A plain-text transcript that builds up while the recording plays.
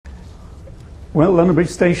Well, London Bridge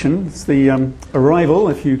Station, it's the arrival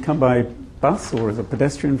if you come by bus or as a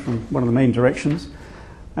pedestrian from one of the main directions.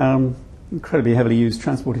 Incredibly heavily used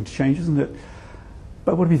transport interchange, isn't it?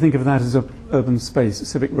 But what do you think of that as an urban space, a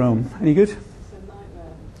civic realm? Any good?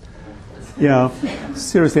 Yeah,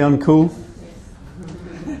 seriously uncool.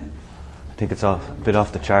 I think it's a bit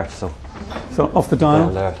off the chart, so off the dial?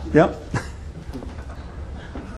 down there. Yep.